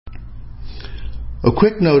A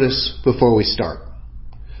quick notice before we start.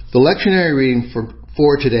 The lectionary reading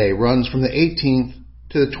for today runs from the 18th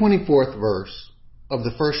to the 24th verse of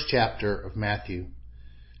the first chapter of Matthew.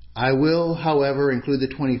 I will, however, include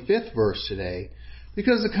the 25th verse today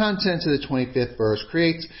because the content of the 25th verse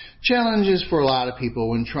creates challenges for a lot of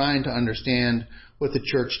people when trying to understand what the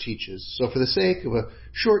church teaches. So for the sake of a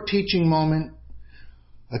short teaching moment,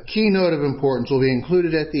 a keynote of importance will be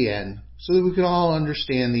included at the end so that we can all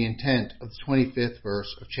understand the intent of the 25th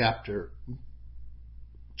verse of chapter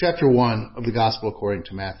 1 of the Gospel according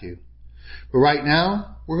to Matthew. But right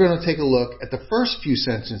now, we're going to take a look at the first few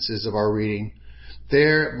sentences of our reading,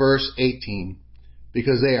 there at verse 18,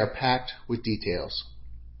 because they are packed with details.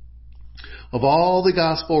 Of all the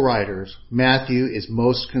Gospel writers, Matthew is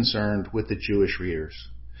most concerned with the Jewish readers.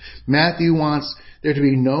 Matthew wants there to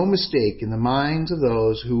be no mistake in the minds of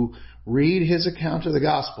those who read his account of the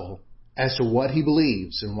Gospel as to what he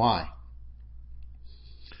believes and why.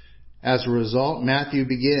 As a result, Matthew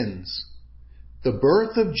begins, "The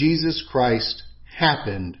birth of Jesus Christ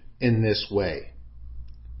happened in this way."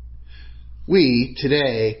 We,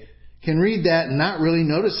 today, can read that and not really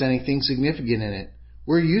notice anything significant in it.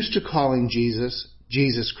 We're used to calling Jesus,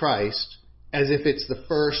 Jesus Christ, as if it's the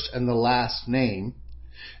first and the last name,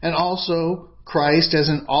 and also Christ as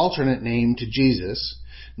an alternate name to Jesus.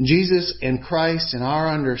 Jesus and Christ, in our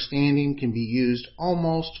understanding, can be used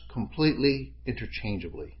almost completely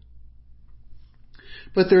interchangeably.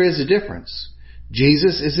 But there is a difference.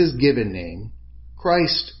 Jesus is his given name.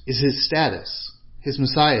 Christ is his status, his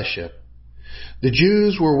messiahship. The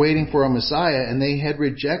Jews were waiting for a Messiah, and they had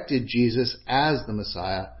rejected Jesus as the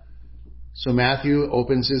Messiah. So Matthew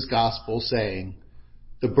opens his gospel saying,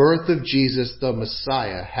 "The birth of Jesus, the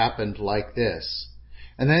Messiah, happened like this,"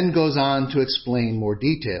 and then goes on to explain more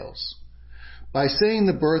details. By saying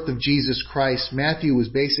the birth of Jesus Christ, Matthew was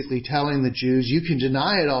basically telling the Jews, you can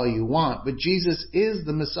deny it all you want, but Jesus is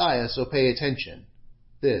the Messiah, so pay attention.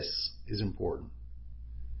 This is important.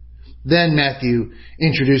 Then Matthew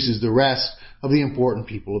introduces the rest of the important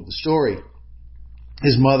people of the story.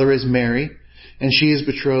 His mother is Mary, and she is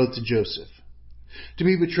betrothed to Joseph. To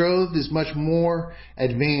be betrothed is much more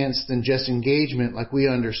advanced than just engagement like we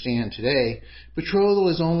understand today. Betrothal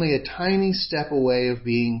is only a tiny step away of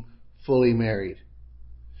being fully married.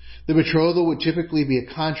 The betrothal would typically be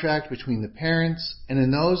a contract between the parents, and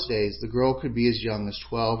in those days the girl could be as young as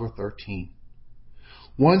 12 or 13.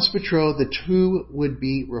 Once betrothed, the two would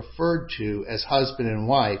be referred to as husband and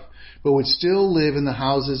wife, but would still live in the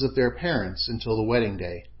houses of their parents until the wedding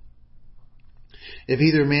day. If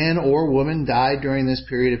either man or woman died during this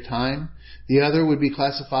period of time, the other would be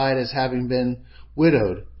classified as having been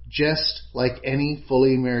widowed, just like any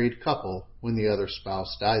fully married couple when the other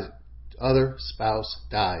spouse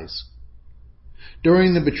dies.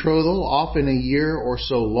 During the betrothal, often a year or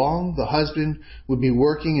so long, the husband would be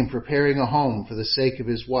working and preparing a home for the sake of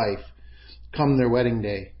his wife come their wedding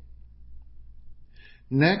day.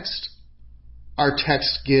 Next, our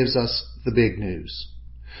text gives us the big news.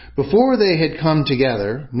 Before they had come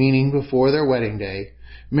together, meaning before their wedding day,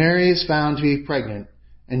 Mary is found to be pregnant,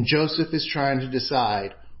 and Joseph is trying to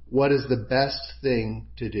decide what is the best thing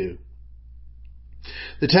to do.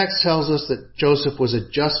 The text tells us that Joseph was a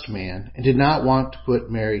just man and did not want to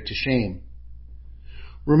put Mary to shame.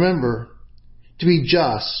 Remember, to be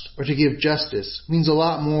just or to give justice means a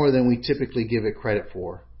lot more than we typically give it credit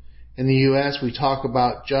for. In the U.S., we talk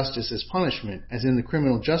about justice as punishment, as in the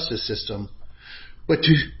criminal justice system. But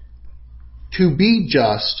to be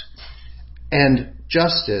just and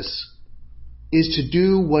justice is to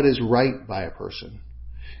do what is right by a person.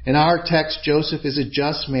 In our text, Joseph is a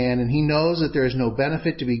just man, and he knows that there is no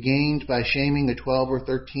benefit to be gained by shaming a 12 or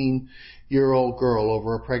 13-year-old girl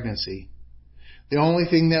over a pregnancy. The only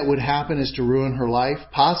thing that would happen is to ruin her life,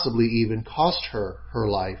 possibly even cost her her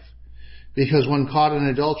life, because when caught in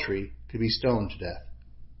adultery, could be stoned to death.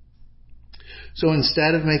 So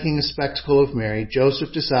instead of making a spectacle of Mary,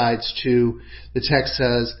 Joseph decides to, the text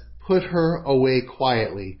says, put her away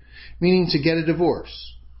quietly, meaning to get a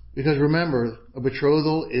divorce. Because remember, a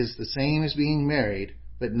betrothal is the same as being married,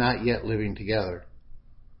 but not yet living together.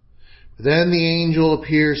 But then the angel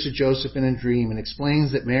appears to Joseph in a dream and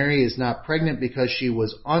explains that Mary is not pregnant because she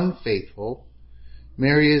was unfaithful.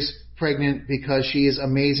 Mary is pregnant because she is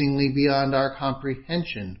amazingly beyond our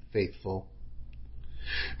comprehension faithful.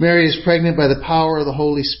 Mary is pregnant by the power of the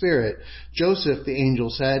Holy Spirit. Joseph, the angel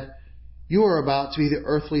said, you are about to be the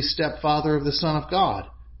earthly stepfather of the Son of God.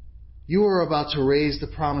 You are about to raise the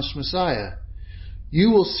promised Messiah. You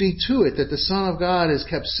will see to it that the Son of God is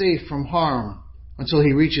kept safe from harm until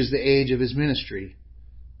he reaches the age of his ministry.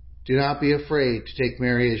 Do not be afraid to take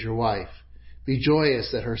Mary as your wife, Be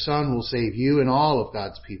joyous that her son will save you and all of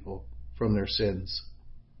God's people from their sins."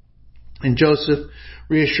 And Joseph,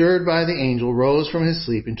 reassured by the angel, rose from his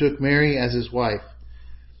sleep and took Mary as his wife.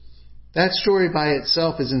 That story by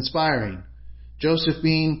itself is inspiring. Joseph,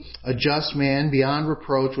 being a just man beyond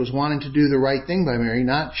reproach, was wanting to do the right thing by Mary,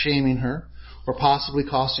 not shaming her or possibly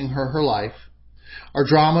costing her her life. Our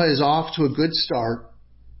drama is off to a good start,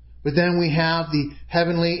 but then we have the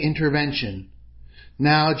heavenly intervention.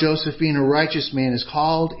 Now Joseph, being a righteous man, is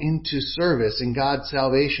called into service in God's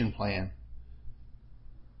salvation plan.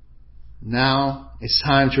 Now it's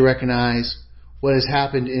time to recognize what has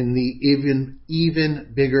happened in the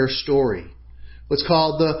even bigger story. What's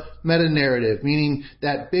called the meta-narrative, meaning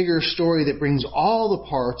that bigger story that brings all the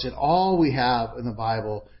parts and all we have in the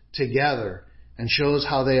Bible together and shows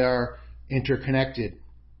how they are interconnected.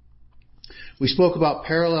 We spoke about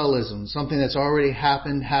parallelism, something that's already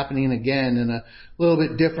happening again in a little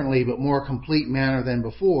bit differently but more complete manner than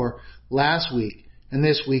before last week. And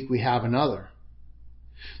this week we have another.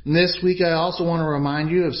 And this week I also want to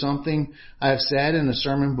remind you of something I have said in a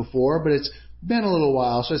sermon before, but it's been a little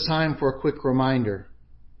while, so it's time for a quick reminder.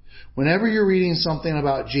 Whenever you're reading something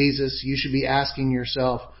about Jesus, you should be asking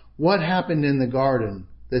yourself, what happened in the garden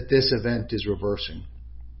that this event is reversing?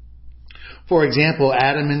 For example,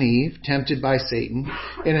 Adam and Eve, tempted by Satan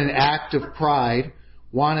in an act of pride,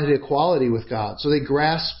 wanted equality with God. So they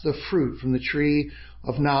grasped the fruit from the tree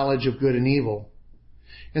of knowledge of good and evil.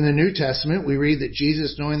 In the New Testament, we read that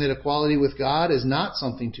Jesus, knowing that equality with God is not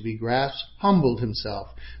something to be grasped, humbled himself.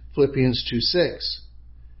 Philippians 2:6.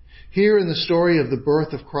 Here in the story of the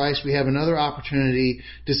birth of Christ, we have another opportunity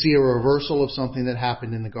to see a reversal of something that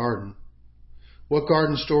happened in the garden. What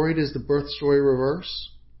garden story does the birth story reverse?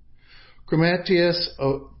 Chromatius,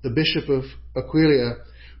 the bishop of Aquileia,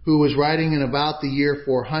 who was writing in about the year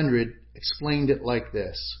 400, explained it like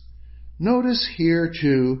this. Notice here,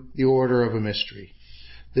 too, the order of a mystery.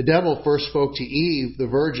 The devil first spoke to Eve, the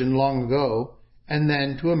virgin, long ago, and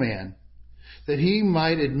then to a man, that he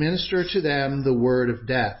might administer to them the word of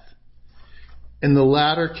death. In the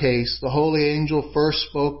latter case, the holy angel first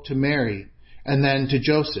spoke to Mary, and then to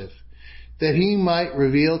Joseph, that he might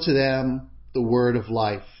reveal to them the word of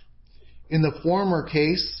life. In the former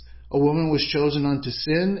case, a woman was chosen unto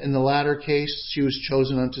sin. In the latter case, she was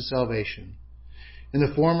chosen unto salvation. In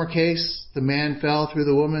the former case, the man fell through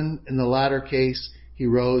the woman. In the latter case, he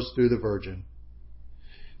rose through the virgin.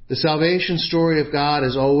 The salvation story of God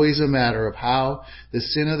is always a matter of how the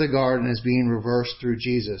sin of the garden is being reversed through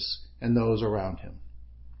Jesus and those around him.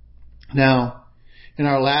 Now, in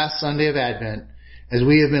our last Sunday of Advent, as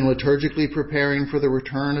we have been liturgically preparing for the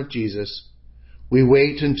return of Jesus, we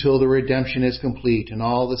wait until the redemption is complete and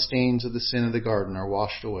all the stains of the sin of the garden are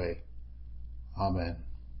washed away. Amen.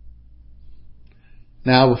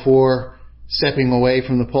 Now, before stepping away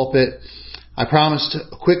from the pulpit, I promised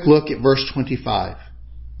a quick look at verse 25.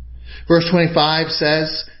 Verse 25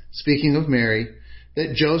 says, speaking of Mary,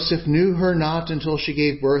 that Joseph knew her not until she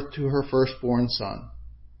gave birth to her firstborn son.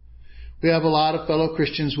 We have a lot of fellow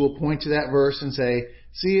Christians who will point to that verse and say,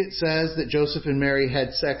 see, it says that Joseph and Mary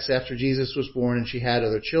had sex after Jesus was born and she had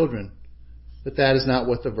other children. But that is not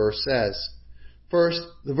what the verse says. First,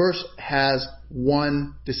 the verse has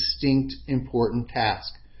one distinct important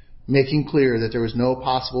task, making clear that there was no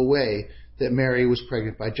possible way that Mary was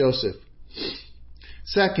pregnant by Joseph.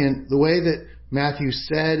 Second, the way that Matthew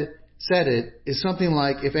said it is something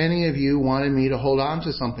like, if any of you wanted me to hold on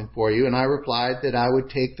to something for you, and I replied that I would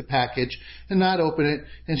take the package and not open it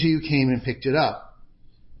until you came and picked it up.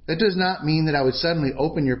 That does not mean that I would suddenly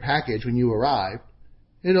open your package when you arrived.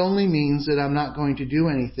 It only means that I'm not going to do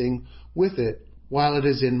anything with it while it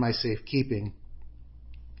is in my safekeeping.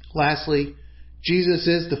 Lastly, Jesus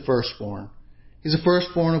is the firstborn. He's the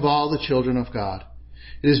firstborn of all the children of God.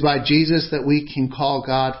 It is by Jesus that we can call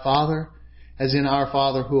God Father, as in our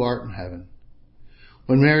Father who art in heaven.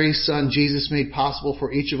 When Mary's son Jesus made possible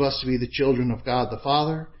for each of us to be the children of God the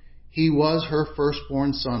Father, he was her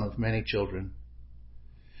firstborn son of many children.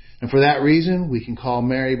 And for that reason, we can call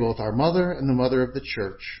Mary both our mother and the mother of the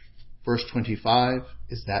church. Verse 25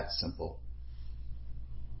 is that simple.